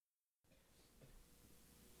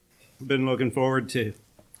been looking forward to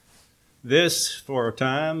this for a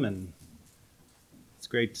time, and it's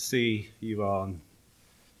great to see you all and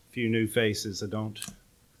a few new faces I don't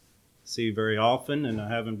see very often, and I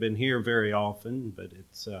haven't been here very often, but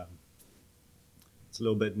it's a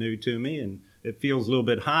little bit new to me, and it feels a little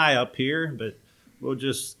bit high up here, but we'll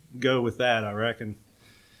just go with that, I reckon.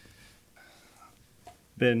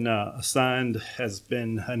 Been assigned, has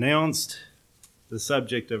been announced, the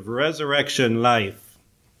subject of resurrection life.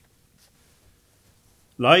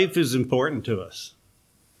 Life is important to us.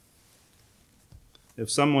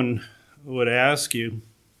 If someone would ask you,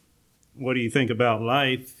 what do you think about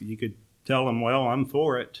life? You could tell them, well, I'm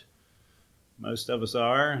for it. Most of us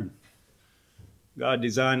are. God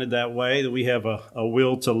designed it that way, that we have a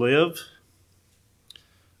will to live.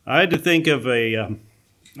 I had to think of a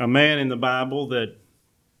man in the Bible that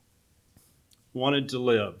wanted to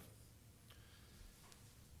live.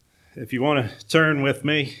 If you want to turn with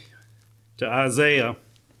me to Isaiah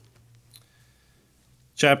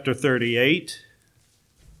chapter 38,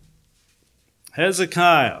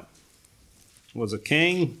 Hezekiah was a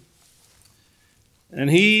king, and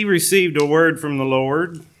he received a word from the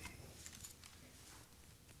Lord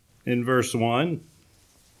in verse 1.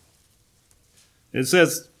 It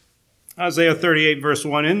says, Isaiah 38 verse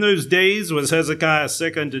 1, "In those days was Hezekiah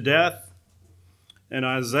sick unto death, and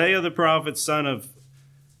Isaiah the prophet, son of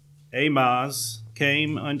Amoz,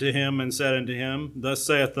 came unto him and said unto him, Thus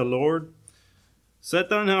saith the Lord, Set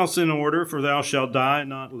thine house in order, for thou shalt die and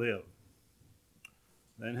not live.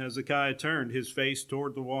 Then Hezekiah turned his face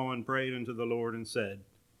toward the wall and prayed unto the Lord and said,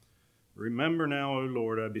 Remember now, O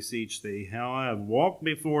Lord, I beseech thee, how I have walked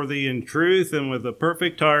before thee in truth and with a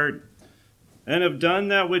perfect heart, and have done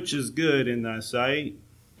that which is good in thy sight.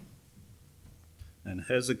 And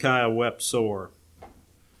Hezekiah wept sore.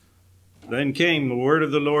 Then came the word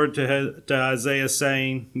of the Lord to Isaiah,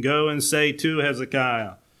 saying, Go and say to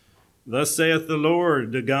Hezekiah, Thus saith the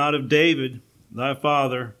Lord, the God of David, thy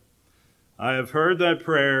father, I have heard thy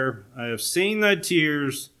prayer, I have seen thy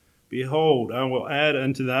tears. Behold, I will add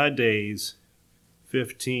unto thy days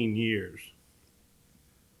 15 years.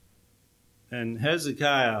 And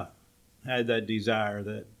Hezekiah had that desire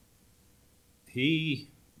that he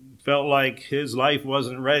felt like his life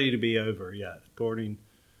wasn't ready to be over yet, according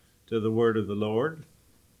to the word of the Lord.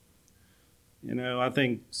 You know, I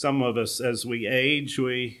think some of us, as we age,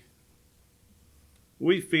 we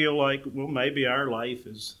feel like, well, maybe our life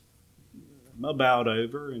is about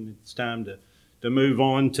over and it's time to move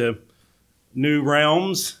on to new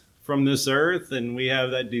realms from this earth, and we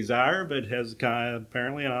have that desire. But Hezekiah,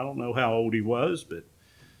 apparently, I don't know how old he was, but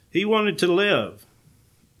he wanted to live.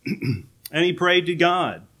 And he prayed to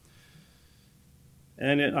God.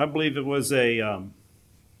 And I believe it was a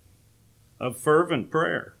fervent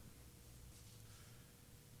prayer.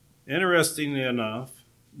 Interestingly enough,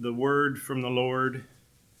 the word from the Lord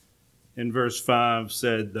in verse 5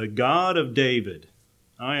 said, The God of David.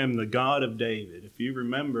 I am the God of David. If you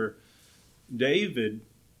remember, David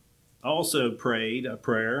also prayed a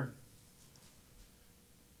prayer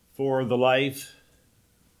for the life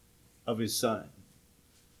of his son.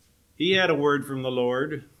 He had a word from the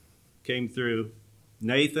Lord, came through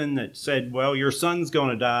Nathan, that said, well, your son's going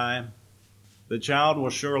to die. The child will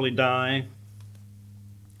surely die.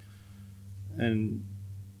 And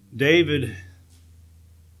David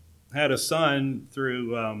had a son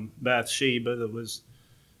through Bathsheba that was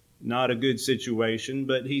not a good situation,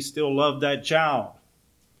 but he still loved that child.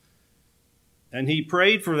 And he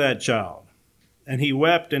prayed for that child. And he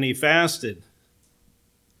wept and he fasted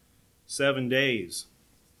 7 days.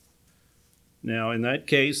 Now, in that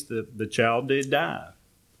case, the child did die,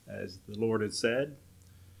 as the Lord had said.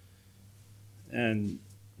 And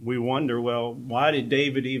we wonder, well, why did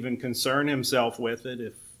David even concern himself with it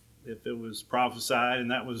if it was prophesied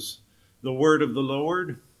and that was the word of the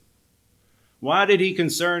Lord? Why did he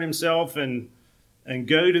concern himself and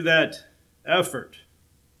go to that effort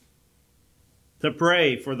to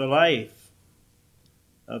pray for the life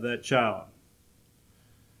of that child?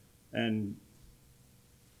 And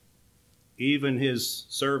even his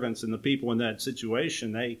servants and the people in that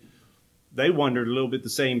situation, they wondered a little bit the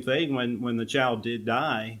same thing when the child did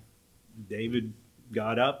die. David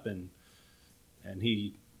got up and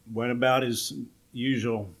he went about his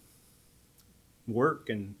usual work,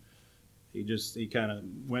 and he kind of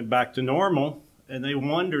went back to normal. And they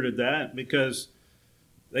wondered at that, because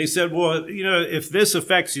they said, well, you know, if this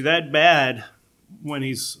affects you that bad when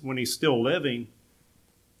he's still living,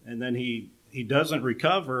 and then he doesn't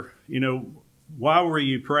recover, you know, why were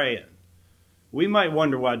you praying? We might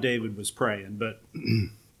wonder why David was praying, but, you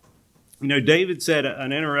know, David said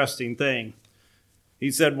an interesting thing.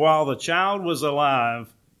 He said, while the child was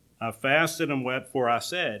alive, I fasted and wept, for I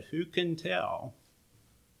said, who can tell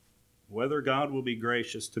whether God will be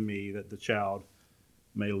gracious to me that the child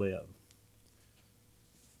may live?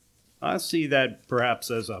 I see that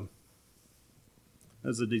perhaps as a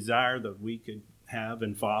desire that we could have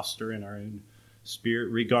and foster in our own spirit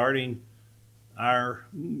regarding our,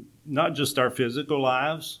 not just our physical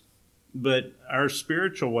lives, but our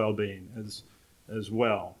spiritual well-being as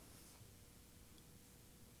well.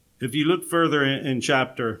 If you look further in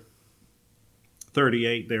chapter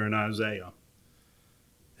 38 there in Isaiah,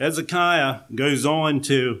 Hezekiah goes on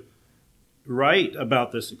to write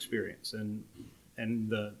about this experience and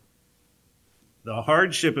the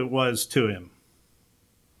hardship it was to him.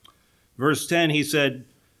 Verse 10, he said,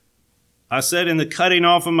 I said, in the cutting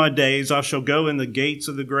off of my days, I shall go in the gates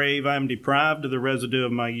of the grave. I am deprived of the residue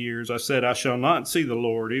of my years. I said, I shall not see the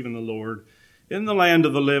Lord, even the Lord, in the land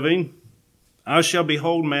of the living. I shall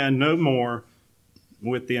behold man no more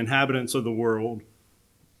with the inhabitants of the world.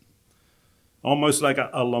 Almost like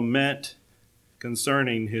a lament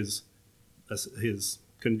concerning his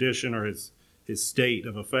condition or his state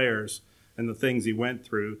of affairs and the things he went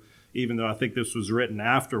through, even though I think this was written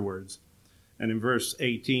afterwards. And in verse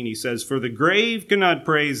 18 he says, for the grave cannot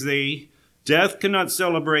praise thee, death cannot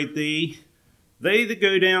celebrate thee. They that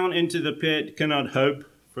go down into the pit cannot hope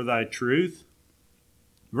for thy truth.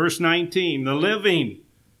 Verse 19, the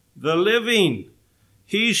living,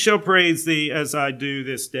 he shall praise thee as I do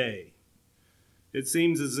this day. It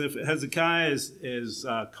seems as if Hezekiah is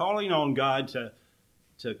calling on God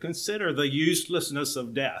to consider the uselessness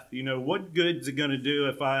of death. You know, what good is it going to do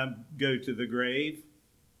if I go to the grave?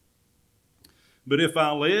 But if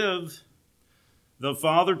I live, the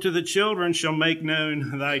father to the children shall make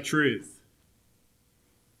known thy truth.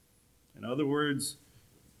 In other words,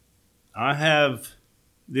 I have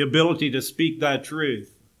the ability to speak thy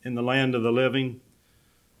truth in the land of the living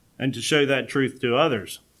and to show that truth to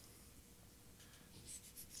others.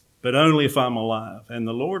 But only if I'm alive. And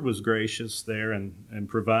the Lord was gracious there and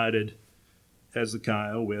provided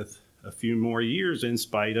Hezekiah with a few more years in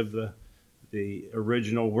spite of the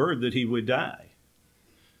original word that he would die.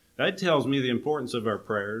 That tells me the importance of our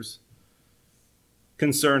prayers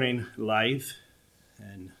concerning life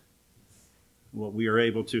and what we are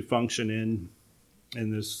able to function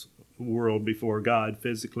in this world before God,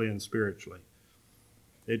 physically and spiritually.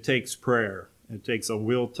 It takes prayer. It takes a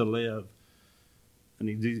will to live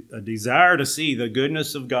and a desire to see the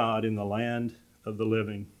goodness of God in the land of the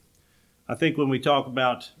living. I think when we talk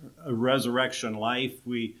about a resurrection life,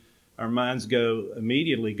 our minds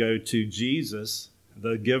immediately go to Jesus,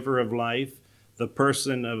 the giver of life, the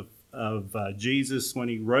person of Jesus. When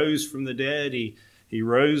he rose from the dead, he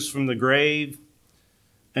rose from the grave,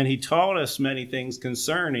 and he taught us many things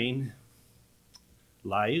concerning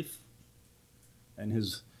life and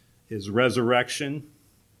his resurrection.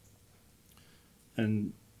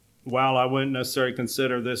 And while I wouldn't necessarily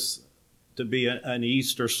consider this to be an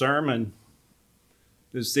Easter sermon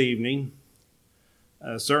this evening,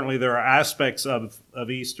 certainly there are aspects of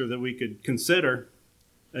Easter that we could consider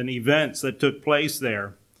and events that took place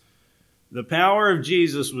there. The power of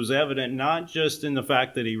Jesus was evident not just in the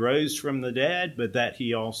fact that he rose from the dead, but that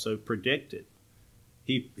he also predicted.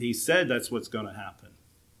 He said that's what's going to happen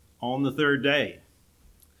on the third day.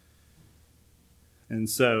 And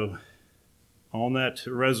so on that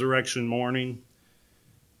resurrection morning,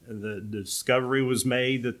 the discovery was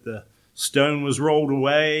made that the stone was rolled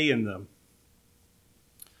away and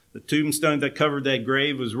the tombstone that covered that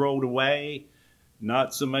grave was rolled away.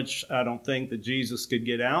 Not so much, I don't think, that Jesus could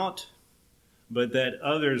get out, but that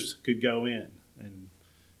others could go in and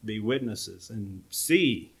be witnesses and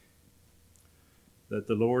see that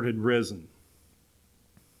the Lord had risen.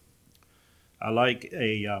 I like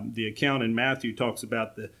the account in Matthew talks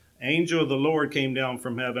about the angel of the Lord came down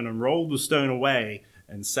from heaven and rolled the stone away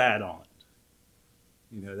and sat on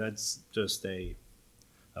it. You know, that's just a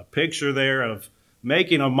picture there of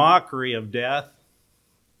making a mockery of death,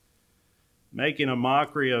 making a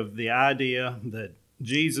mockery of the idea that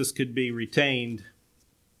Jesus could be retained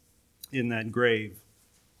in that grave.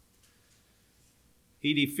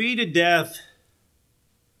 He defeated death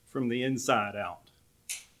from the inside out.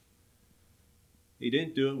 He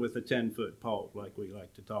didn't do it with a 10-foot pole like we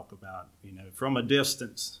like to talk about, you know, from a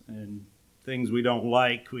distance, and things we don't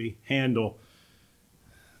like we handle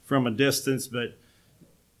from a distance. But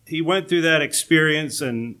he went through that experience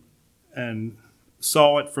and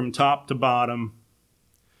saw it from top to bottom.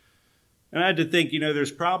 And I had to think, you know,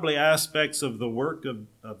 there's probably aspects of the work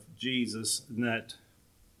of Jesus in that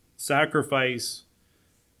sacrifice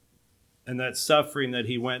and that suffering that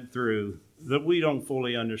he went through, that we don't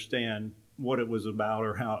fully understand what it was about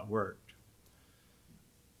or how it worked.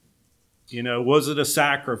 You know, was it a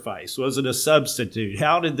sacrifice? Was it a substitute?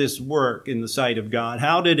 How did this work in the sight of God?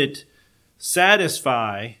 How did it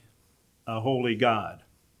satisfy a holy God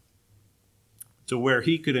to where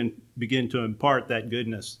he could begin to impart that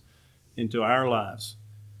goodness into our lives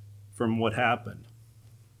from what happened?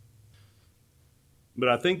 But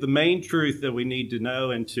I think the main truth that we need to know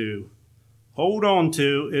and to hold on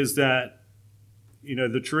to is that, you know,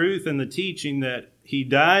 the truth and the teaching that he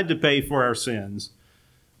died to pay for our sins.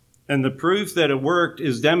 And the proof that it worked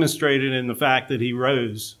is demonstrated in the fact that he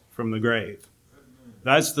rose from the grave.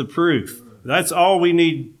 That's the proof. That's all we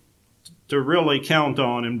need to really count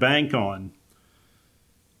on and bank on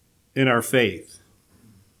in our faith.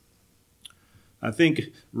 I think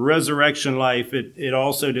resurrection life, it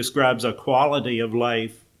also describes a quality of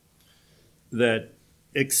life that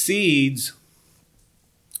exceeds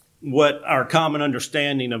what our common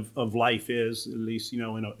understanding of life is, at least, you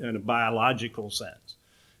know, in a biological sense.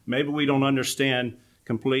 Maybe we don't understand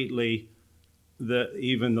completely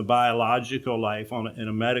even the biological life in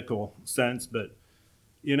a medical sense, but,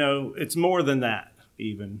 you know, it's more than that,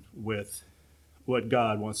 even with what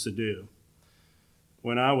God wants to do.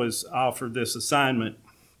 When I was offered this assignment,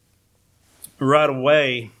 right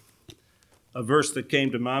away, a verse that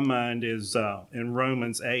came to my mind is in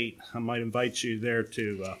Romans 8. I might invite you there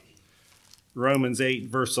to Romans 8,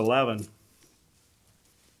 verse 11.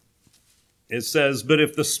 It says, "But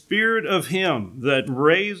if the spirit of him that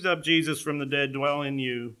raised up Jesus from the dead dwell in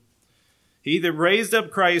you, he that raised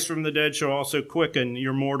up Christ from the dead shall also quicken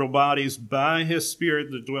your mortal bodies by his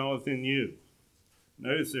spirit that dwelleth in you."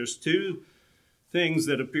 Notice there's two things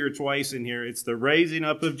that appear twice in here. It's the raising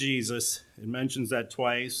up of Jesus. It mentions that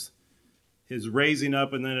twice. His raising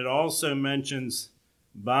up, and then it also mentions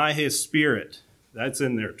by his spirit. That's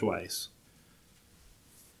in there twice.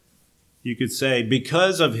 You could say,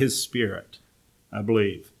 because of his spirit, I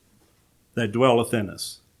believe, that dwelleth in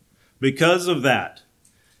us. Because of that,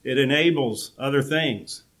 it enables other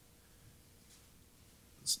things.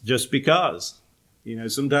 It's just because. You know,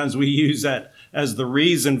 sometimes we use that as the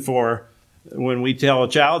reason for when we tell a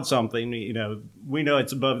child something, you know, we know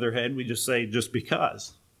it's above their head. We just say, just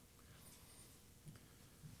because.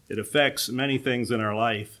 It affects many things in our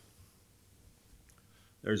life.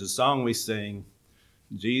 There's a song we sing,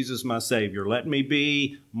 "Jesus, my Savior, let me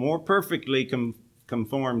be more perfectly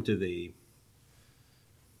conformed to thee."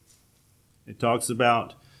 It talks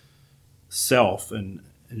about self and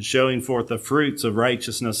showing forth the fruits of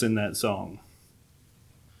righteousness in that song.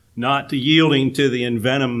 Not yielding to the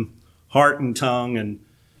envenom heart and tongue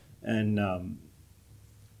and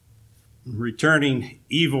returning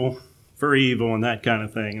evil for evil and that kind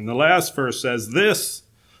of thing. And the last verse says, "This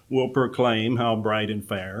will proclaim how bright and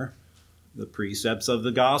fair the precepts of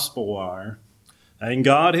the gospel are. And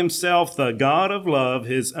God himself, the God of love,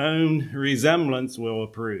 his own resemblance will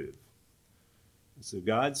approve." So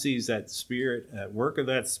God sees that spirit, that work of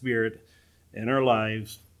that spirit in our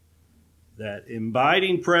lives, that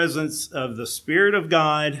abiding presence of the Spirit of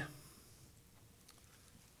God,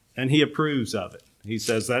 and he approves of it. He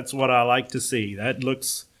says, that's what I like to see. That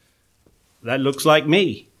looks like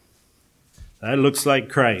me. That looks like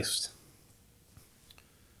Christ.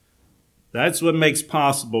 That's what makes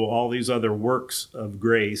possible all these other works of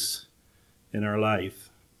grace in our life.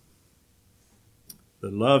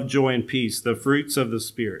 The love, joy, and peace, the fruits of the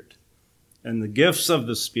Spirit, and the gifts of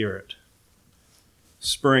the Spirit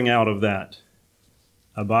spring out of that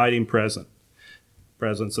abiding presence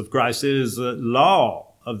of Christ. It is the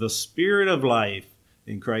law of the Spirit of life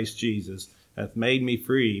in Christ Jesus hath made me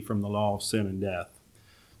free from the law of sin and death.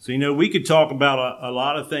 So, you know, we could talk about a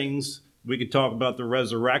lot of things. We could talk about the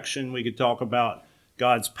resurrection. We could talk about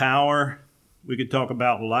God's power. We could talk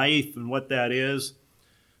about life and what that is.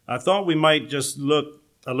 I thought we might just look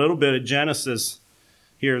a little bit at Genesis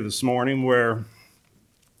here this morning, where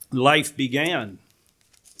life began.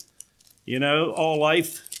 You know, all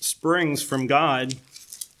life springs from God.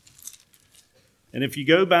 And if you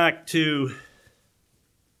go back to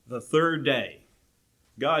the third day,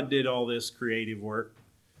 God did all this creative work.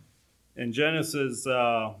 In Genesis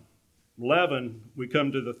 11, we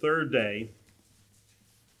come to the third day,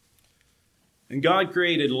 and God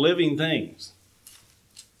created living things.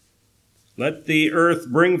 "Let the earth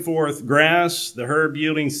bring forth grass, the herb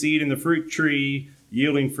yielding seed, and the fruit tree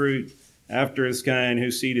yielding fruit after his kind,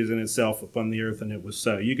 whose seed is in itself upon the earth," and it was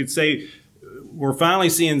so. You could say we're finally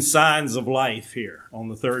seeing signs of life here on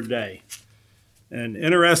the third day. And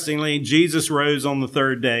interestingly, Jesus rose on the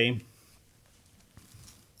third day.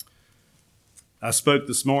 I spoke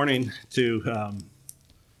this morning to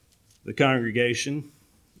the congregation,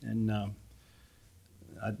 and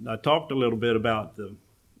I talked a little bit about the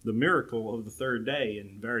miracle of the third day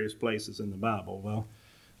in various places in the Bible. Well,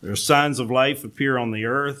 there are signs of life appear on the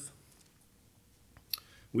earth.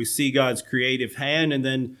 We see God's creative hand, and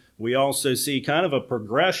then we also see kind of a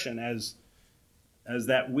progression as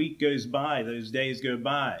that week goes by, those days go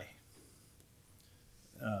by.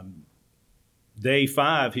 Day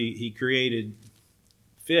 5, he created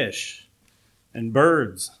fish and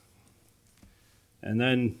birds. And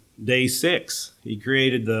then day 6, he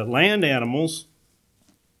created the land animals.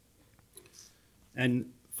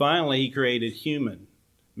 And finally, he created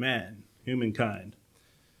humankind.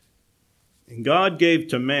 And God gave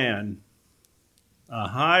to man a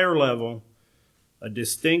higher level, a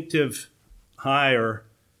distinctive higher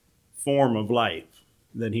form of life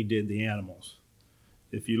than he did the animals.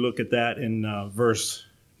 If you look at that in verse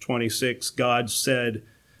 26, God said,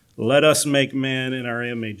 "Let us make man in our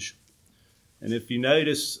image." And if you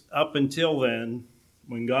notice, up until then,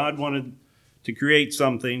 when God wanted to create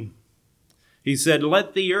something, he said,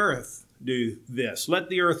 "Let the earth do this. Let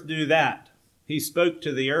the earth do that." He spoke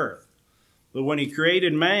to the earth. But when he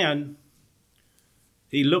created man,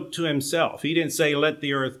 he looked to himself. He didn't say, "Let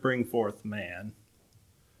the earth bring forth man."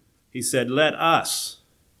 He said, "Let us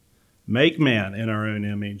make man in our own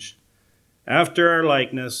image, after our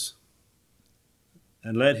likeness,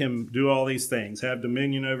 and let him do all these things, have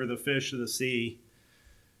dominion over the fish of the sea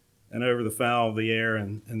and over the fowl of the air,"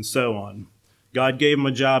 and so on. God gave him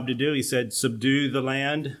a job to do. He said, "Subdue the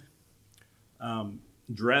land,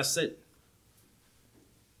 dress it,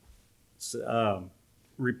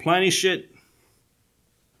 replenish it."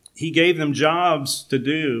 He gave them jobs to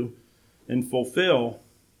do and fulfill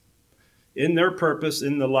in their purpose,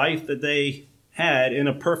 in the life that they had in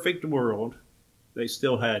a perfect world. They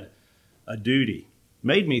still had a duty.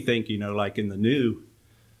 Made me think, like in the new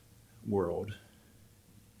world,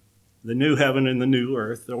 the new heaven and the new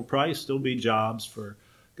earth, there'll probably still be jobs for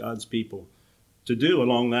God's people to do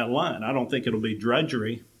along that line. I don't think it'll be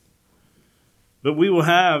drudgery, but we will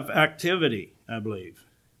have activity, I believe,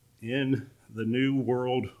 in the new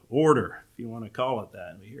world order, if you want to call it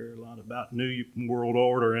that. We hear a lot about new world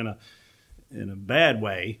order in a bad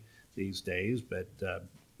way these days, but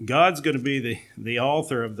God's going to be the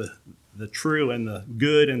author of the true and the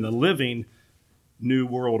good and the living new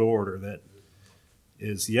world order that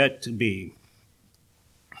is yet to be.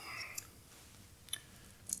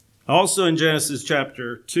 Also in Genesis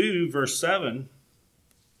chapter 2, verse 7,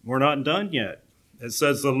 we're not done yet. It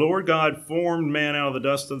says, "The Lord God formed man out of the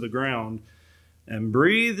dust of the ground and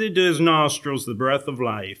breathed into his nostrils the breath of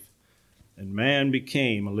life, and man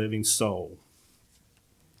became a living soul."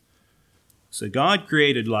 So God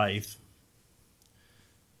created life.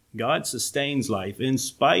 God sustains life in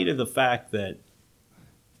spite of the fact that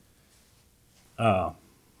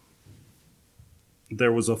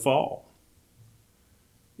there was a fall.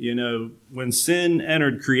 When sin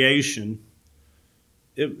entered creation,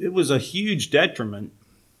 it was a huge detriment,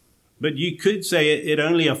 but you could say it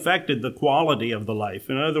only affected the quality of the life.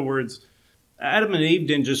 In other words, Adam and Eve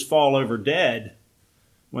didn't just fall over dead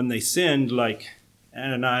when they sinned like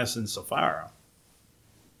Ananias and Sapphira.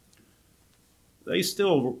 They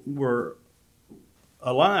still were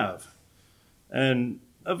alive, and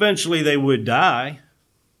eventually they would die.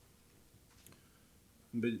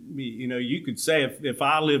 But, you could say if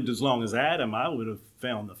I lived as long as Adam, I would have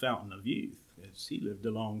found the fountain of youth, as he lived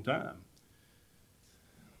a long time.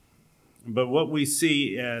 But what we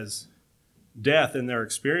see as death in their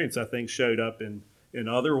experience, I think, showed up in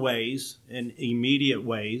other ways, in immediate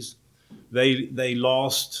ways. They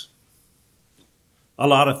lost a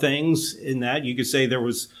lot of things in that. You could say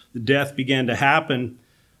the death began to happen.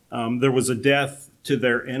 There was a death to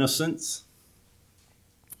their innocence.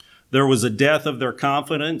 There was a death of their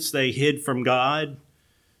confidence. They hid from God.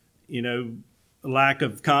 Lack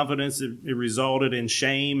of confidence, it resulted in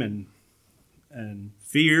shame and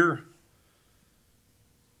fear.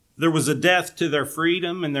 There was a death to their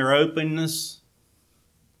freedom and their openness.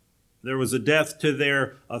 There was a death to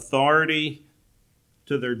their authority,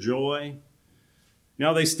 to their joy.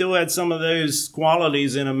 Now, they still had some of those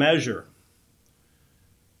qualities in a measure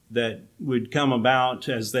that would come about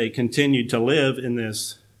as they continued to live in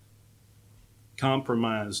this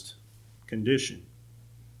compromised condition.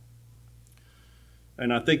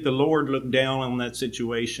 And I think the Lord looked down on that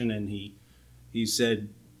situation, and he said,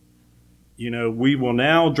 "We will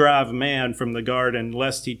now drive man from the garden,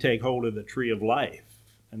 lest he take hold of the tree of life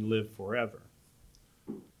and live forever."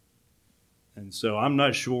 And so I'm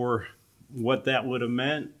not sure what that would have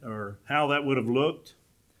meant or how that would have looked.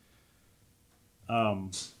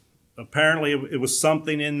 Apparently, it was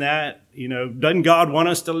something in that. Doesn't God want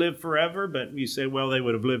us to live forever? But you say, well, they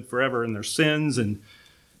would have lived forever in their sins, and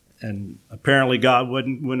apparently God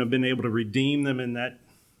wouldn't have been able to redeem them in that.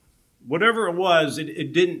 Whatever it was,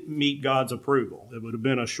 it didn't meet God's approval. It would have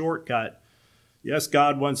been a shortcut. Yes,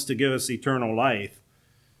 God wants to give us eternal life,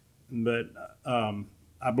 but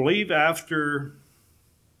I believe after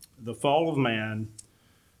the fall of man,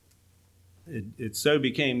 it so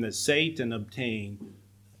became that Satan obtained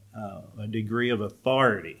a degree of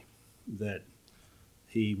authority that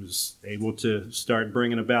he was able to start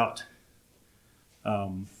bringing about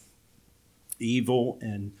evil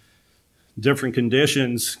and different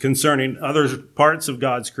conditions concerning other parts of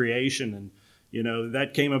God's creation. And,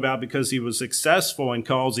 that came about because he was successful in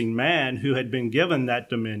causing man, who had been given that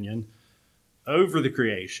dominion over the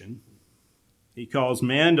creation, he caused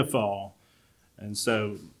man to fall. And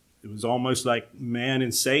so it was almost like man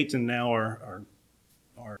and Satan now are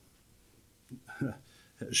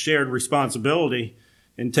shared responsibility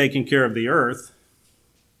in taking care of the earth.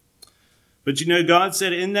 But God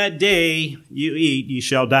said, in that day you eat, ye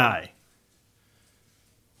shall die.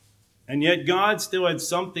 And yet God still had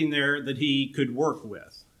something there that he could work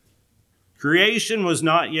with. Creation was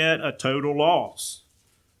not yet a total loss,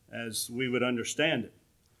 as we would understand it.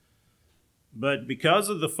 But because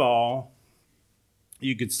of the fall,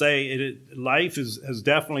 you could say life has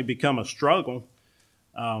definitely become a struggle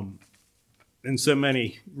in so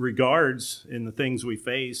many regards in the things we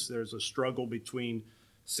face. There's a struggle between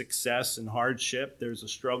success and hardship. There's a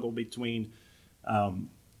struggle between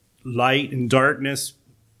light and darkness,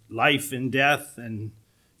 life and death, and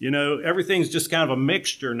everything's just kind of a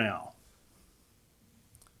mixture now.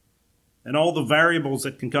 And all the variables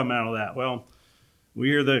that can come out of that. Well, we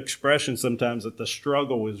hear the expression sometimes that the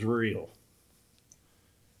struggle is real.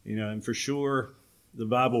 And for sure the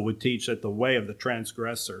Bible would teach that the way of the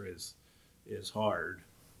transgressor is hard.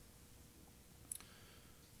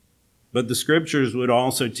 But the scriptures would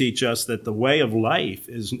also teach us that the way of life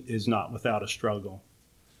is not without a struggle.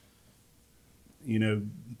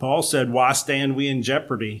 Paul said, why stand we in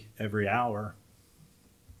jeopardy every hour?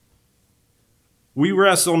 We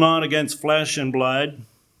wrestle not against flesh and blood,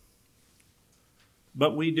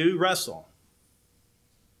 but we do wrestle.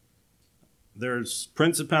 There's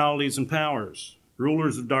principalities and powers,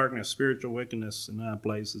 rulers of darkness, spiritual wickedness in high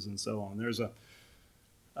places, and so on. There's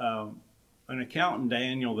an account in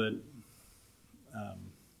Daniel that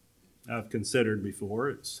I've considered before.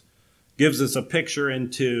 It gives us a picture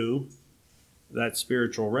into that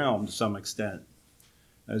spiritual realm to some extent.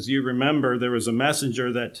 As you remember, there was an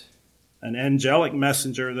angelic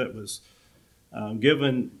messenger that was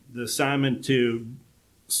given the assignment to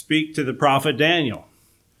speak to the prophet Daniel.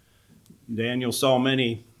 Daniel saw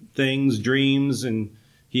many things, dreams, and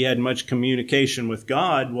he had much communication with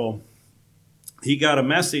God. Well, he got a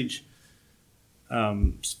message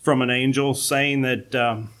from an angel saying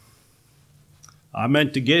that I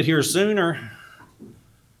meant to get here sooner,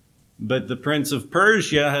 but the prince of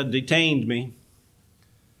Persia had detained me.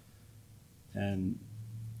 And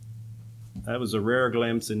that was a rare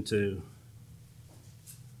glimpse into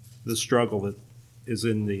the struggle that is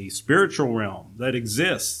in the spiritual realm that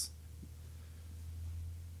exists.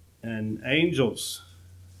 And angels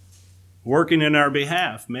working in our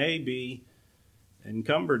behalf may be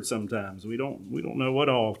encumbered sometimes. We don't know what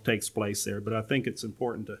all takes place there, but I think it's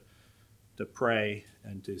important to pray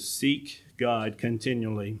and to seek God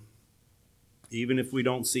continually, even if we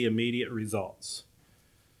don't see immediate results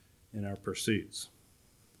in our pursuits.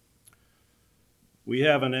 We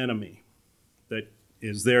have an enemy that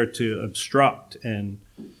is there to obstruct and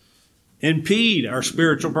impede our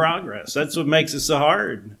spiritual progress. That's what makes it so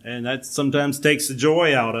hard, and that sometimes takes the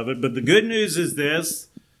joy out of it. But the good news is this: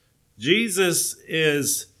 Jesus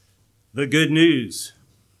is the good news.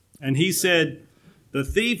 And he said, the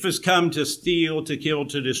thief has come to steal, to kill,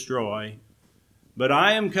 to destroy, but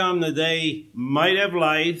I am come that they might have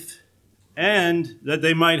life and that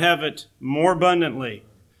they might have it more abundantly.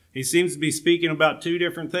 He seems to be speaking about two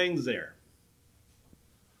different things there.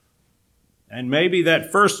 And maybe that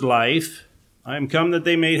first life, I am come that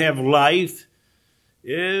they may have life,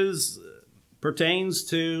 pertains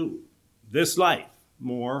to this life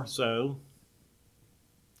more so.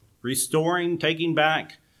 Restoring, taking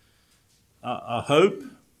back a hope,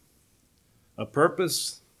 a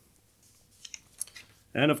purpose,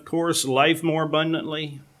 and of course, life more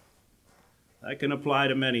abundantly. That can apply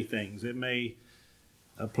to many things. It may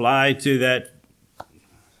apply to that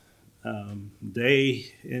day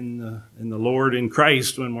in the Lord in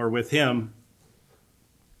Christ when we're with Him.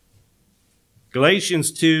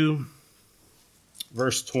 Galatians 2,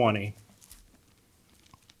 verse 20.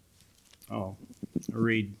 I'll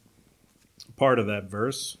read part of that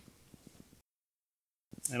verse,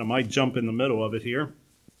 and I might jump in the middle of it here.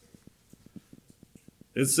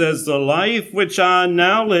 It says, "The life which I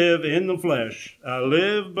now live in the flesh, I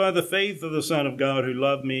live by the faith of the Son of God who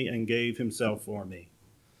loved me and gave himself for me.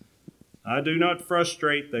 I do not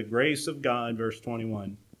frustrate the grace of God," verse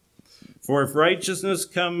 21. "For if righteousness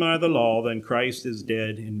come by the law, then Christ is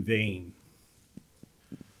dead in vain."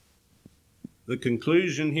 The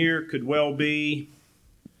conclusion here could well be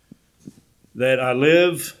that I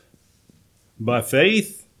live by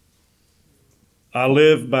faith, I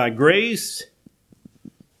live by grace.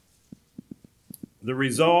 The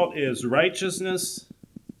result is righteousness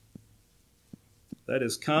that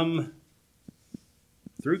has come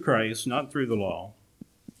through Christ, not through the law.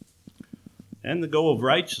 And the goal of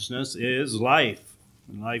righteousness is life,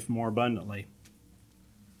 and life more abundantly.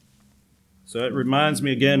 So it reminds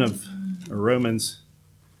me again of Romans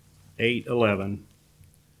 8:11.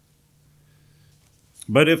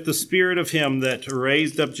 "But if the spirit of him that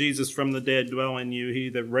raised up Jesus from the dead dwell in you, he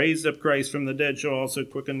that raised up Christ from the dead shall also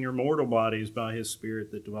quicken your mortal bodies by his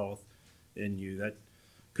spirit that dwelleth in you." That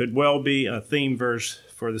could well be a theme verse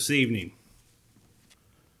for this evening.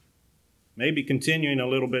 Maybe continuing a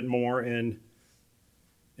little bit more in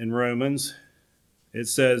Romans, it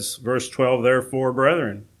says, verse 12, "Therefore,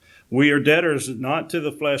 brethren, we are debtors not to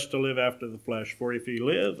the flesh to live after the flesh. For if ye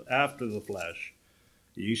live after the flesh,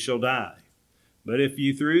 ye shall die. But if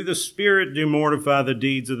ye through the Spirit do mortify the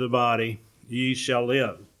deeds of the body, ye shall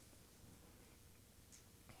live."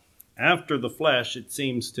 After the flesh, it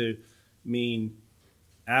seems to mean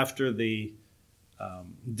after the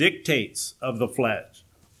dictates of the flesh,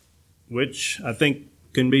 which I think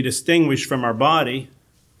can be distinguished from our body.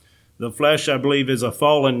 The flesh, I believe, is a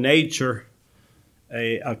fallen nature,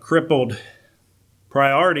 a crippled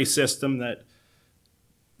priority system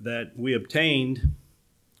that we obtained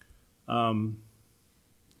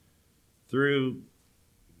through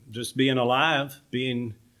just being alive,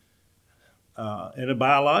 being in a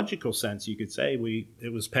biological sense, you could say.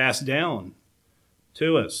 It was passed down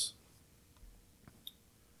to us.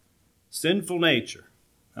 Sinful nature,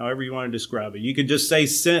 however you want to describe it. You could just say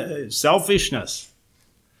selfishness.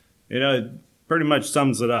 It pretty much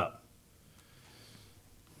sums it up.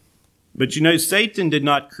 But Satan did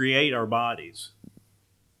not create our bodies.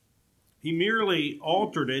 He merely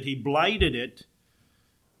altered it. He blighted it.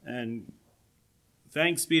 And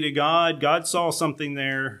thanks be to God, God saw something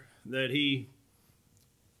there that he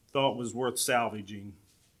thought was worth salvaging.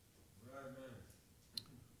 Amen.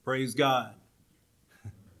 Praise God.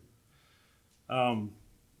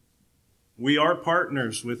 We are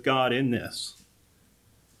partners with God in this.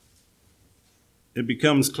 It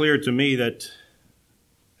becomes clear to me that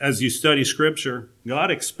as you study Scripture,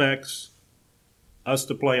 God expects us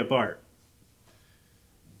to play a part.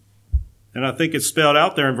 And I think it's spelled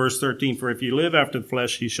out there in verse 13, "For if ye live after the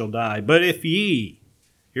flesh, ye shall die. But if ye,"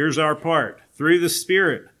 here's our part, "through the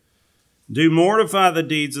Spirit do mortify the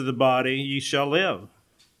deeds of the body, ye shall live."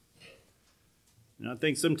 And I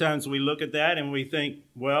think sometimes we look at that and we think,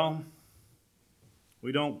 well,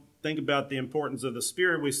 we don't think about the importance of the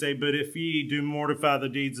Spirit. We say, "But if ye do mortify the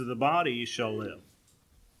deeds of the body, ye shall live."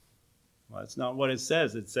 Well, that's not what it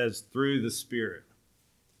says. It says through the Spirit.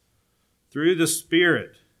 Through the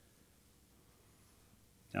Spirit.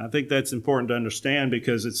 I think that's important to understand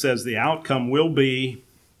because it says the outcome will be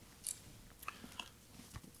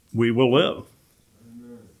we will live.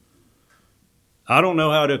 Amen. I don't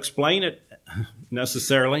know how to explain it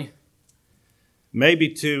necessarily. Maybe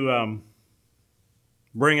to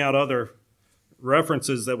bring out other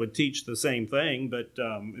references that would teach the same thing, but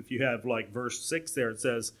if you have like verse 6 there, it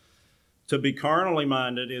says, "To be carnally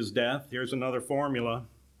minded is death." Here's another formula.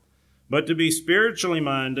 "But to be spiritually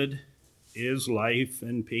minded is life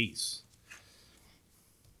and peace."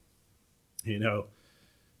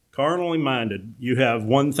 Carnally minded, you have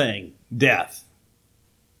one thing, death.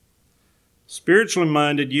 Spiritually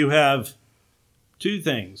minded, you have two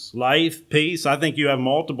things, life, peace. I think you have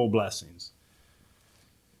multiple blessings.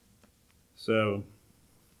 So,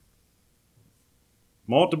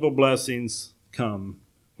 multiple blessings come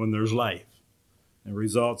when there's life. It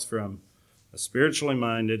results from a spiritually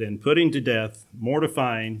minded and putting to death,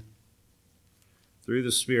 mortifying through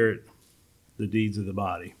the Spirit the deeds of the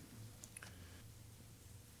body.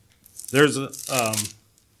 There's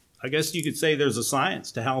I guess you could say there's a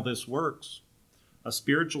science to how this works, a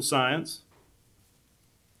spiritual science.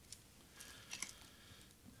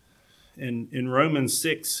 In Romans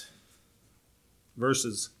 6,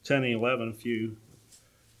 verses 10 and 11, a few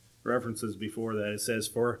references before that, it says,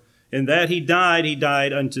 "For In that he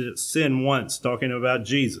died unto sin once, talking about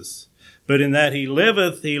Jesus. But in that he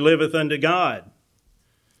liveth unto God.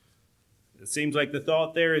 It seems like the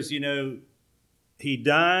thought there is, he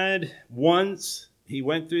died once. He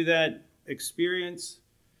went through that experience.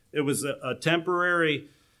 It was a temporary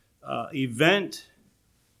event.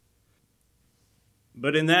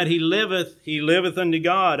 But in that he liveth unto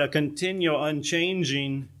God, a continual,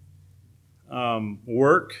 unchanging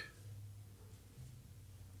work.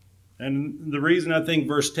 And the reason I think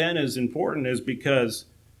verse 10 is important is because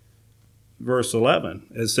verse 11,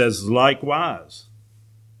 it says, likewise.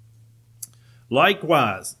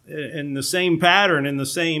 Likewise, in the same pattern, in the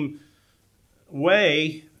same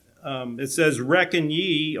way, it says, reckon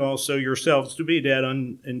ye also yourselves to be dead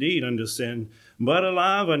indeed unto sin, but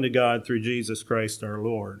alive unto God through Jesus Christ our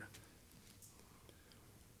Lord.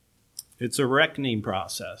 It's a reckoning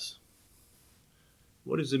process.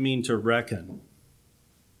 What does it mean to reckon?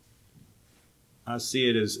 I see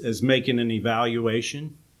it as making an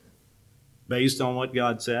evaluation based on what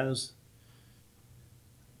God says.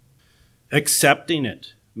 Accepting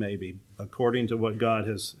it, maybe, according to what God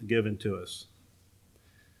has given to us.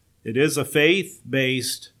 It is a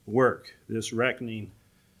faith-based work, this reckoning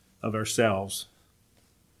of ourselves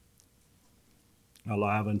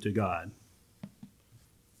alive unto God.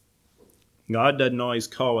 God doesn't always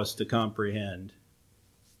call us to comprehend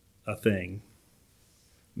a thing,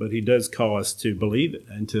 but he does call us to believe it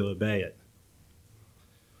and to obey it.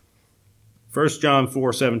 1 John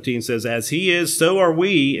 4:17 says, as he is, so are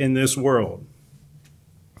we in this world.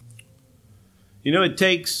 It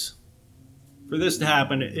takes, for this to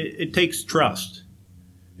happen, it takes trust.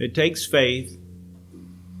 It takes faith.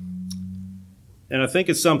 And I think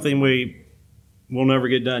it's something we'll never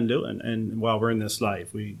get done doing. And while we're in this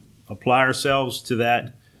life, we apply ourselves to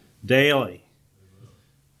that daily.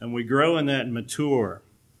 And we grow in that and mature.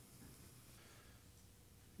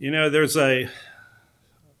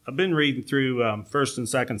 I've been reading through 1st and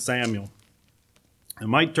 2nd Samuel. I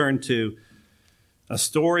might turn to a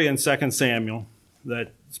story in 2nd Samuel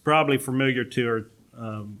that's probably familiar to or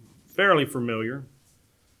fairly familiar.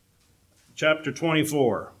 Chapter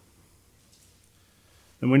 24.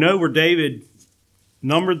 And we know where David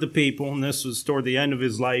numbered the people, and this was toward the end of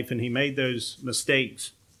his life, and he made those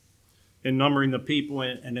mistakes in numbering the people.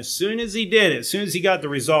 And as soon as he did it, as soon as he got the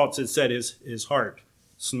results, it said his heart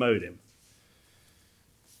smote him.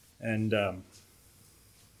 And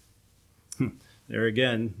there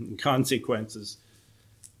again, consequences.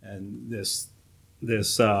 And this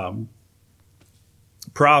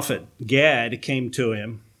prophet, Gad, came to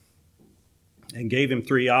him and gave him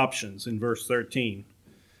 3 options in verse 13.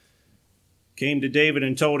 Came to David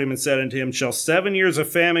and told him and said unto him, shall 7 years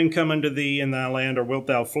of famine come unto thee in thy land, or wilt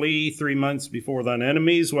thou flee 3 months before thine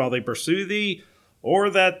enemies while they pursue thee?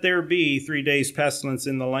 Or that there be 3 days pestilence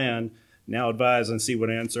in the land? Now advise and see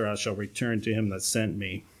what answer I shall return to him that sent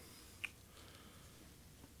me.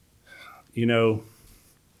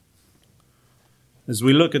 As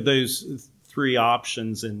we look at those 3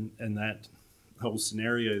 options and that whole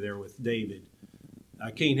scenario there with David,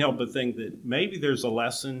 I can't help but think that maybe there's a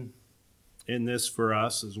lesson in this for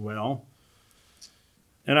us as well.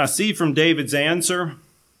 And I see from David's answer,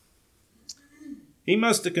 he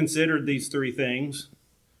must have considered these 3 things.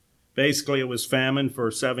 Basically, it was famine for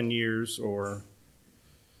 7 years, or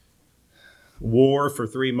war for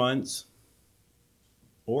 3 months,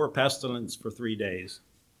 or pestilence for 3 days.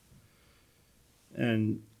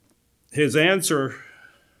 And his answer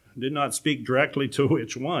did not speak directly to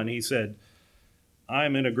which one. He said, I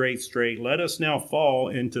am in a great strait. Let us now fall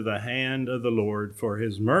into the hand of the Lord, for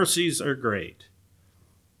his mercies are great.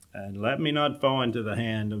 And let me not fall into the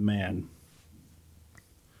hand of man.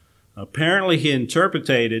 Apparently he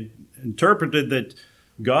interpreted that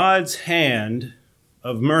God's hand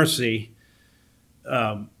of mercy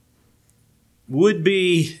would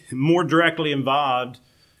be more directly involved.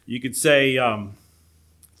 You could say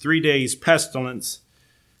 3 days pestilence.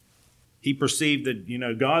 He perceived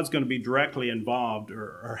that, God's going to be directly involved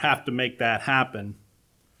or have to make that happen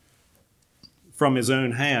from his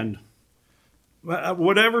own hand.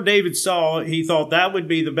 Whatever David saw, he thought that would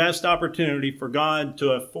be the best opportunity for God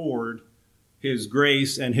to afford his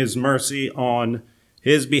grace and his mercy on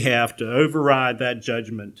his behalf to override that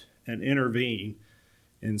judgment and intervene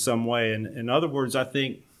in some way. And in other words, I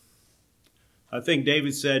think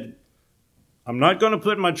David said, I'm not going to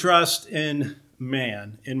put my trust in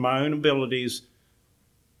man, in my own abilities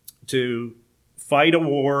to fight a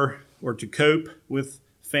war or to cope with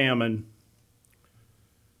famine,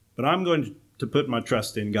 but I'm going to put my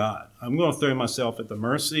trust in God. I'm going to throw myself at the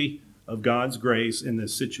mercy of God's grace in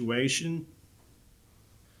this situation.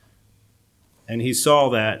 And he saw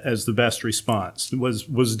that as the best response.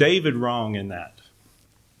 Was David wrong in that?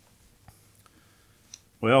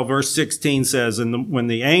 Well, verse 16 says, when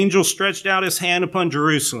the angel stretched out his hand upon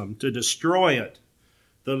Jerusalem to destroy it,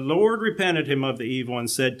 the Lord repented him of the evil and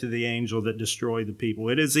said to the angel that destroyed the people,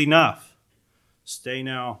 it is enough. Stay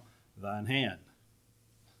now thine hand.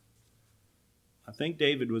 I think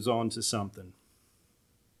David was on to something.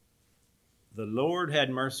 The Lord had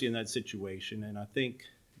mercy in that situation, and I think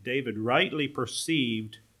David rightly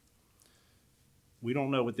perceived, we don't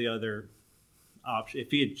know what the other option, if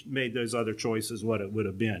he had made those other choices, what it would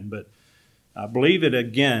have been. But I believe it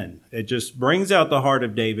again. It just brings out the heart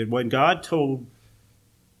of David. When God told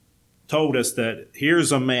us that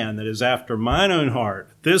here's a man that is after mine own heart,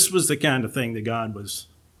 this was the kind of thing that God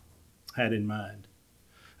had in mind.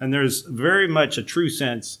 And there's very much a true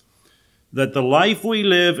sense that the life we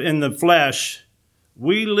live in the flesh,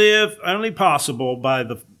 we live only possible by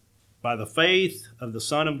the faith of the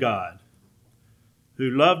Son of God, who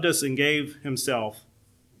loved us and gave himself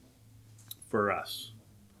for us.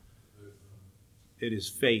 It is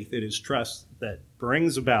faith, it is trust that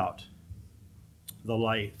brings about the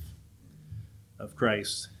life of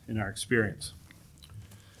Christ in our experience.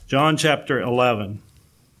 John chapter 11,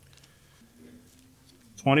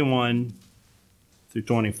 21 through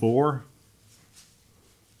 24.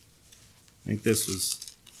 I think this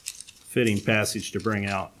was a fitting passage to bring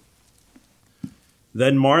out.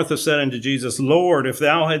 Then Martha said unto Jesus, Lord, if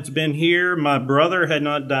thou hadst been here, my brother had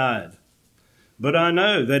not died. But I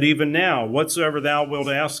know that even now, whatsoever thou wilt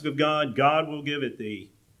ask of God, God will give it thee.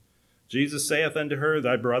 Jesus saith unto her,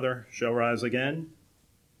 thy brother shall rise again.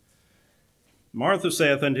 Martha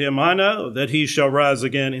saith unto him, I know that he shall rise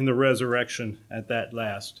again in the resurrection at that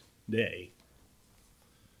last day.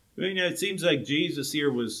 It seems like Jesus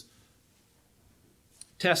here was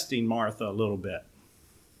testing Martha a little bit.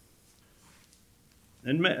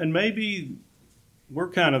 And maybe we're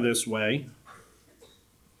kind of this way.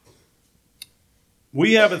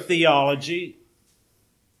 We have a theology.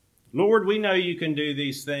 Lord, we know you can do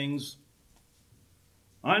these things.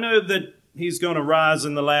 I know that he's going to rise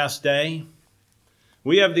in the last day.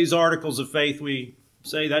 We have these articles of faith. We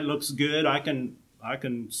say that looks good. I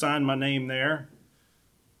can sign my name there.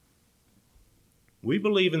 We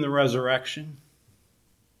believe in the resurrection.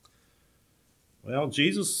 Well,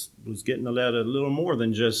 Jesus was getting at a little more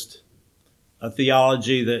than just a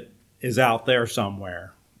theology that is out there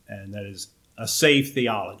somewhere and that is a safe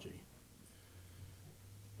theology.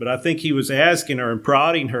 But I think he was asking her and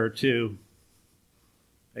prodding her to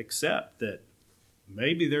accept that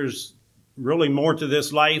maybe there's really more to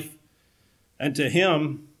this life and to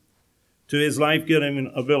him, to his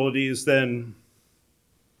life-giving abilities than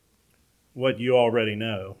what you already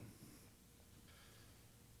know.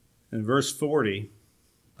 In verse 40,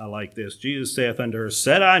 I like this. Jesus saith unto her,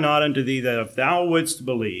 said I not unto thee that if thou wouldst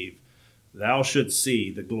believe, thou shouldst see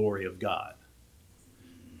the glory of God?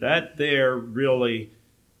 That there really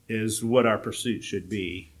is what our pursuit should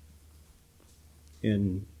be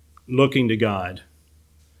in looking to God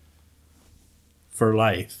for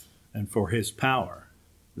life and for his power,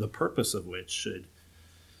 the purpose of which should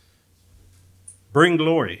bring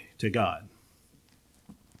glory to God.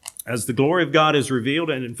 As the glory of God is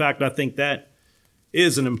revealed, and in fact, I think that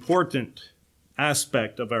is an important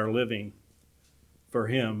aspect of our living for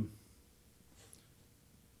him,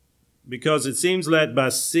 because it seems that by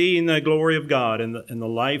seeing the glory of God and the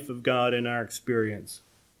life of God in our experience,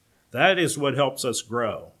 that is what helps us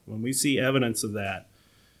grow. When we see evidence of that,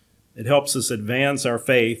 it helps us advance our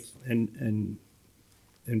faith and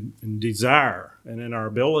desire and in our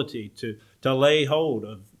ability to lay hold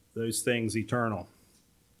of those things eternal.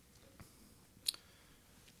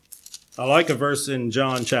 I like a verse in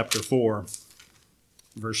John chapter 4,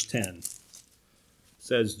 verse 10. It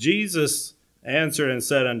says, Jesus answered and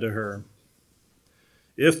said unto her,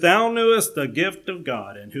 if thou knewest the gift of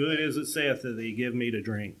God, and who it is that saith to thee, give me to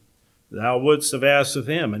drink, thou wouldst have asked of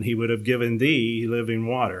him, and he would have given thee living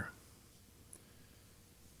water.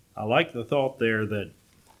 I like the thought there that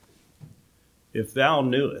if thou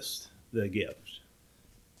knewest the gift,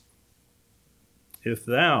 if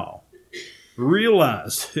thou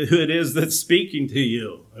realize who it is that's speaking to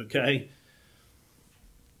you, okay,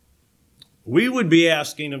 we would be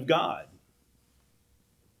asking of God.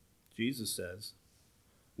 Jesus says,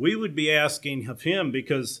 we would be asking of him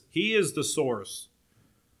because he is the source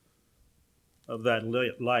of that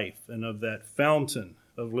life and of that fountain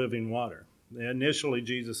of living water. Initially,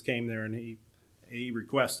 Jesus came there and he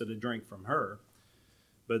requested a drink from her.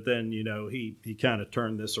 But then, he kind of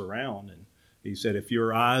turned this around and he said, if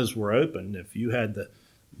your eyes were open, if you had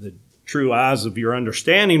the true eyes of your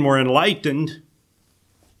understanding were enlightened,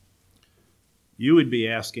 you would be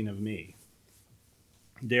asking of me.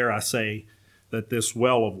 Dare I say that this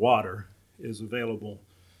well of water is available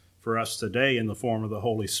for us today in the form of the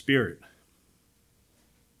Holy Spirit.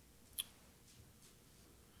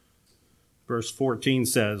 Verse 14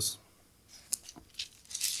 says,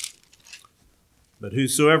 "But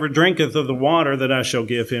whosoever drinketh of the water that I shall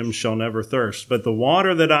give him shall never thirst. But the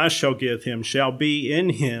water that I shall give him shall be in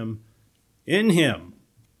him,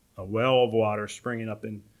 a well of water springing up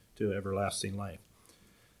into everlasting life."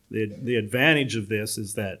 The advantage of this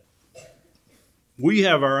is that we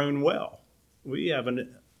have our own well. We have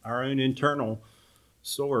our own internal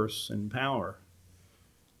source and power.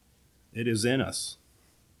 It is in us.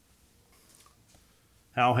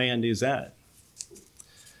 How handy is that?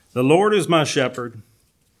 "The Lord is my shepherd,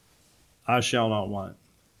 I shall not want."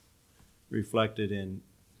 Reflected in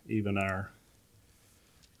even our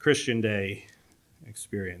Christian day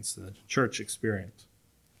experience, the church experience.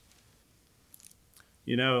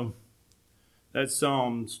 You know, that's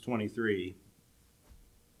Psalms 23.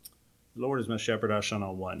 "The Lord is my shepherd, I shall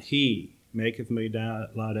not want. He maketh me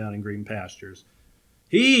lie down in green pastures.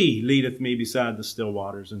 He leadeth me beside the still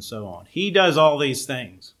waters," and so on. He does all these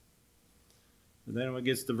things. And then when it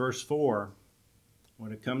gets to verse 4,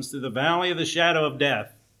 when it comes to the valley of the shadow of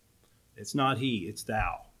death, it's not he, it's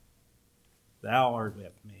thou. Thou art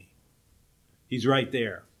with me. He's right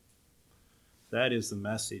there. That is the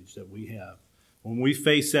message that we have. When we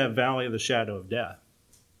face that valley of the shadow of death,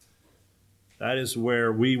 that is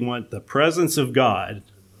where we want the presence of God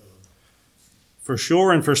for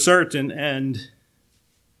sure and for certain and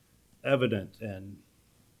evident and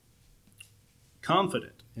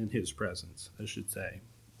confident in his presence, I should say.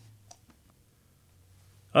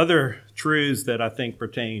 Other truths that I think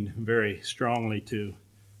pertain very strongly to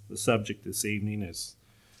the subject this evening is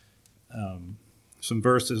some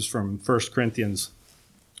verses from 1 Corinthians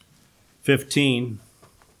 15.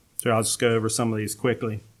 So I'll just go over some of these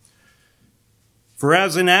quickly. "For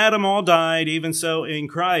as in Adam all died, even so in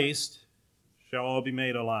Christ shall all be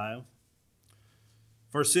made alive.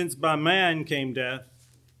 For since by man came death,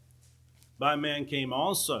 by man came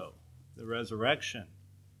also the resurrection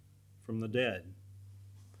from the dead.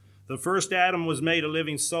 The first Adam was made a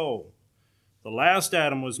living soul. The last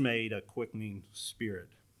Adam was made a quickening spirit.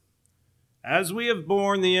 As we have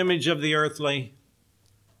borne the image of the earthly,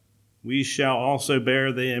 we shall also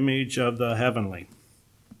bear the image of the heavenly."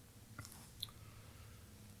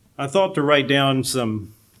 I thought to write down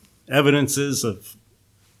some evidences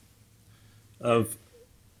of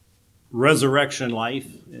resurrection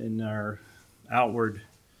life in our outward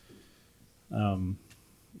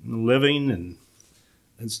living, and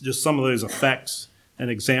it's just some of those effects and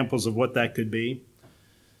examples of what that could be.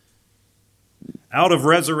 Out of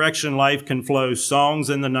resurrection life can flow songs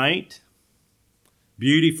in the night,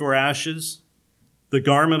 beauty for ashes, the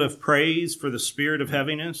garment of praise for the spirit of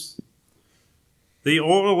heaviness, the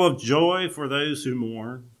oil of joy for those who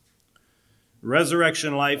mourn.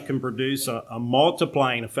 Resurrection life can produce a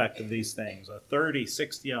multiplying effect of these things, a 30,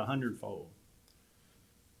 60, 100-fold,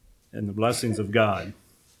 in the blessings of God.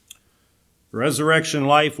 Resurrection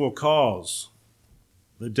life will cause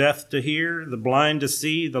the deaf to hear, the blind to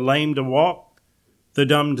see, the lame to walk, the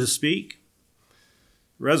dumb to speak.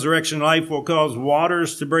 Resurrection life will cause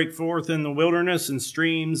waters to break forth in the wilderness and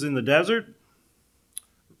streams in the desert.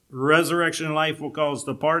 Resurrection life will cause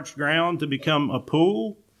the parched ground to become a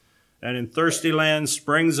pool, and in thirsty lands,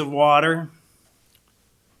 springs of water.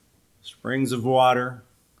 Springs of water,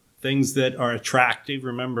 things that are attractive.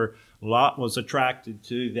 Remember, Lot was attracted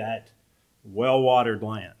to that well-watered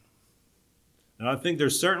land. And I think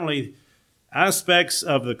there's certainly aspects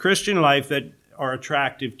of the Christian life that are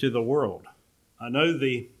attractive to the world. I know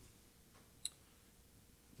the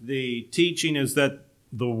teaching is that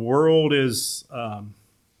the world is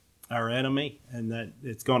our enemy and that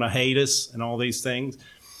it's going to hate us and all these things.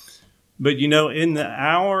 But, you know, in the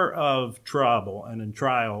hour of trouble and in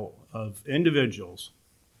trial of individuals,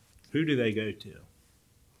 who do they go to?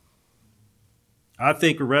 I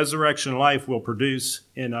think a resurrection life will produce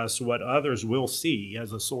in us what others will see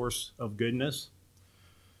as a source of goodness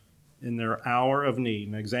in their hour of need.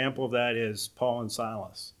 An example of that is Paul and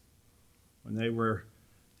Silas. When they were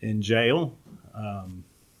in jail,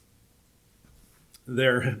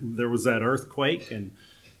 there was that earthquake and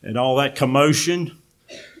all that commotion.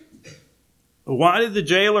 Why did the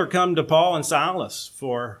jailer come to Paul and Silas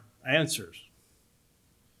for answers?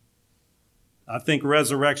 I think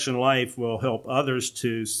resurrection life will help others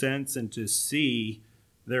to sense and to see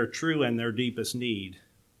their true and their deepest need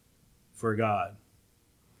for God.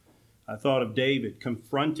 I thought of David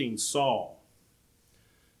confronting Saul.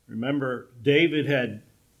 Remember, David had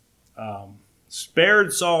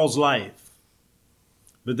spared Saul's life,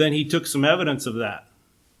 but then he took some evidence of that.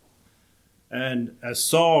 And as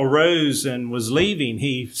Saul rose and was leaving,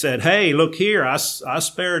 he said, "Hey, look here, I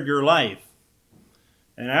spared your life."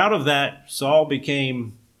 And out of that, Saul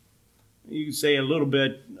became, you could say, a little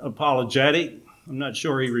bit apologetic. I'm not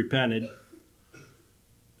sure he repented.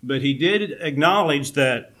 But he did acknowledge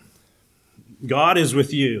that God is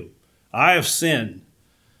with you. I have sinned.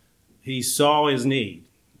 He saw his need.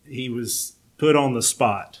 He was put on the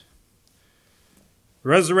spot.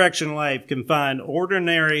 Resurrection life can find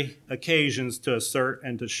ordinary occasions to assert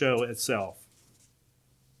and to show itself.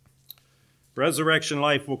 Resurrection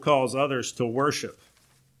life will cause others to worship.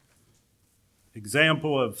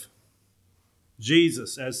 Example of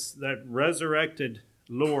Jesus as that resurrected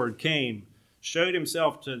Lord came, showed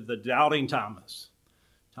himself to the doubting Thomas.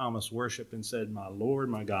 Thomas worshiped and said, "My Lord,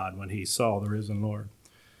 my God," when he saw the risen Lord.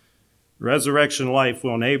 Resurrection life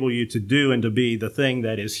will enable you to do and to be the thing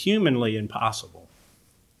that is humanly impossible,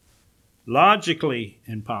 logically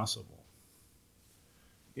impossible.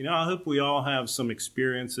 You know, I hope we all have some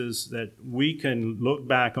experiences that we can look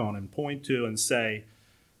back on and point to and say,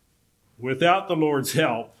 without the Lord's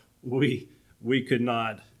help, we could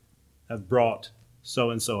not have brought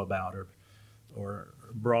so-and-so about or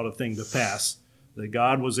brought a thing to pass that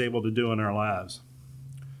God was able to do in our lives.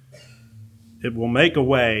 It will make a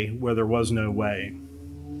way where there was no way.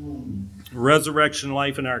 Resurrection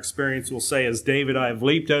life in our experience will say, as David, "I have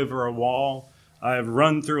leaped over a wall. I have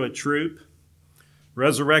run through a troop."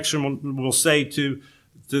 Resurrection will say to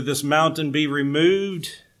this mountain, "Be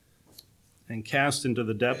removed and cast into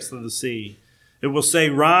the depths of the sea." It will say,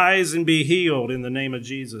 "Rise and be healed in the name of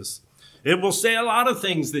Jesus." It will say a lot of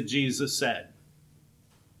things that Jesus said.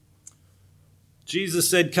 Jesus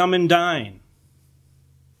said, "Come and dine."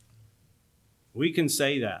 We can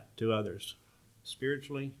say that to others,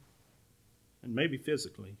 spiritually and maybe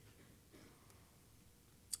physically.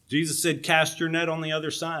 Jesus said, "Cast your net on the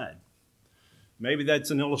other side." Maybe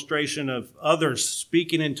that's an illustration of others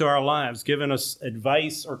speaking into our lives, giving us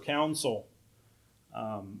advice or counsel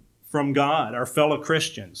from God, our fellow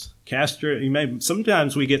Christians.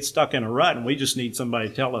 Sometimes we get stuck in a rut and we just need somebody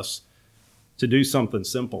to tell us to do something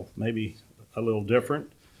simple, maybe a little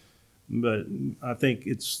different. But I think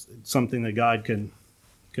it's something that God can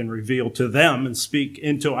reveal to them and speak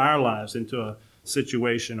into our lives, into a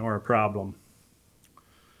situation or a problem.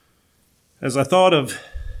 As I thought of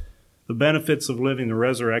the benefits of living the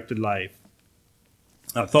resurrected life,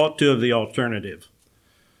 I thought too of the alternative.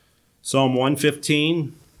 Psalm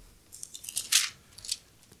 115,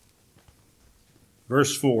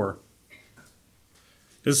 verse 4.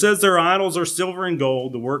 It says, "Their idols are silver and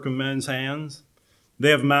gold, the work of men's hands. They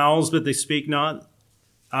have mouths, but they speak not.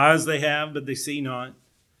 Eyes they have, but they see not.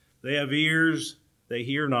 They have ears, they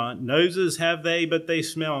hear not. Noses have they, but they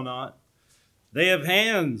smell not. They have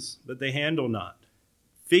hands, but they handle not.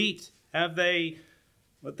 Feet have they,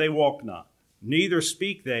 but they walk not. Neither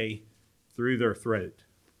speak they through their throat."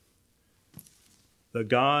 The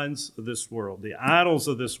gods of this world, the idols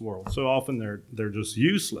of this world, so often they're just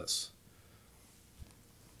useless.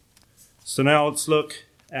 So now let's look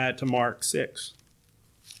at Mark 6.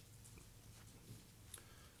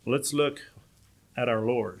 Let's look at our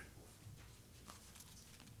Lord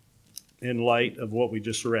in light of what we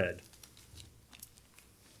just read.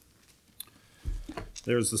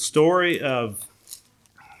 There's the story of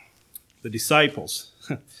the disciples,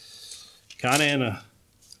 kind of in a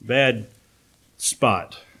bad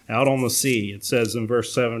spot, out on the sea. It says in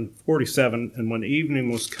verse 47, "And when evening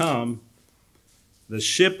was come, the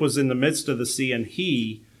ship was in the midst of the sea, and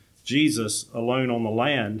he, Jesus, alone on the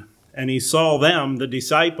land. And he saw them," the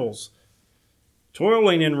disciples,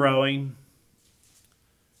 "toiling and rowing."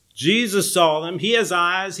 Jesus saw them. He has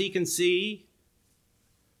eyes, he can see.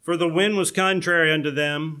 "For the wind was contrary unto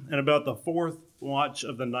them, and about the fourth watch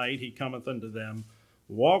of the night he cometh unto them,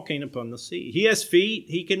 walking upon the sea." He has feet,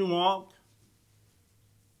 he can walk,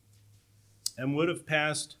 and would have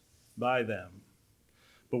passed by them.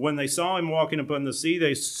 But when they saw him walking upon the sea,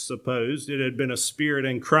 they supposed it had been a spirit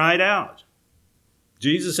and cried out.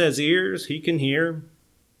 Jesus has ears, he can hear.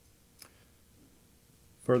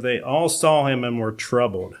 For they all saw him and were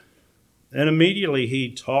troubled. And immediately he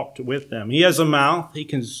talked with them. He has a mouth, he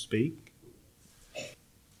can speak.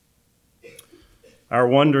 Our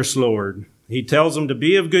wondrous Lord, he tells them to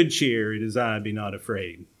be of good cheer, it is I, be not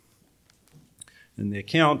afraid. And the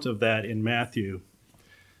account of that in Matthew,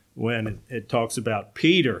 when it talks about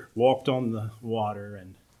Peter walked on the water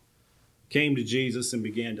and came to Jesus and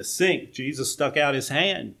began to sink. Jesus stuck out his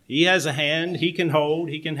hand. He has a hand he can hold,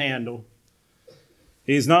 he can handle.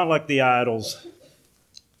 He's not like the idols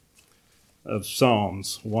of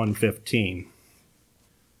Psalms 115.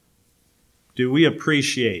 Do we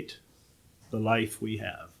appreciate the life we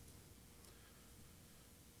have?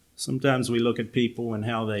 Sometimes we look at people and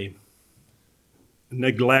how they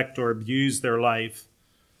neglect or abuse their life,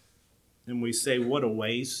 and we say, what a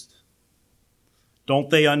waste. Don't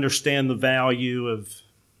they understand the value of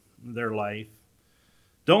their life?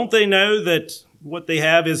 Don't they know that what they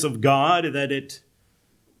have is of God, that it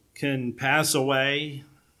can pass away?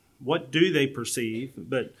 What do they perceive?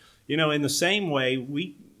 But, in the same way,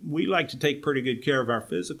 we like to take pretty good care of our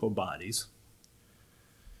physical bodies.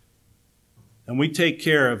 And we take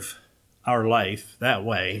care of our life that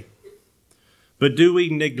way. But do we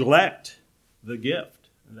neglect the gift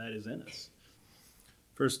that is in us?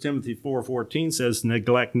 1 Timothy 4:14 says,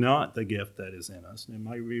 neglect not the gift that is in us. It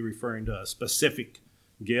might be referring to a specific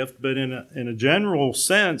gift, but in a general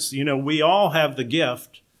sense, we all have the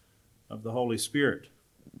gift of the Holy Spirit,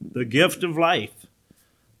 the gift of life.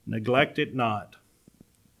 Neglect it not.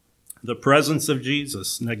 The presence of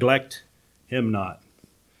Jesus, neglect him not.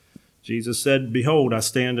 Jesus said, behold, I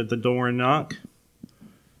stand at the door and knock.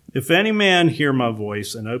 If any man hear my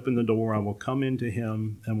voice and open the door, I will come into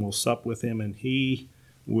him and will sup with him and he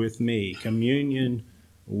with me. Communion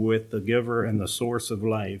with the giver and the source of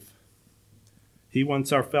life. He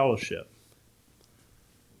wants our fellowship.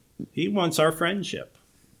 He wants our friendship.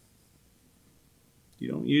 You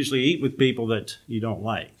don't usually eat with people that you don't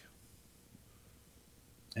like.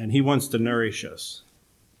 And he wants to nourish us.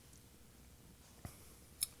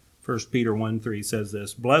 1 Peter 1:3 says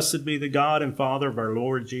this, blessed be the God and Father of our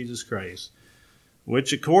Lord Jesus Christ,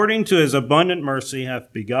 which according to his abundant mercy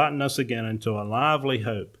hath begotten us again unto a lively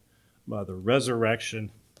hope by the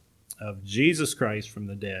resurrection of Jesus Christ from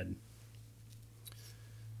the dead.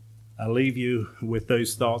 I leave you with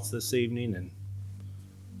those thoughts this evening, and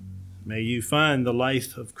may you find the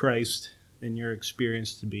life of Christ in your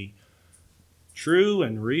experience to be true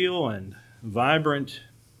and real and vibrant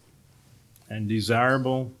and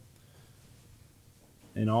desirable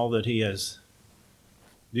in all that he has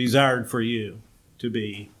desired for you to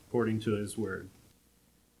be according to his word.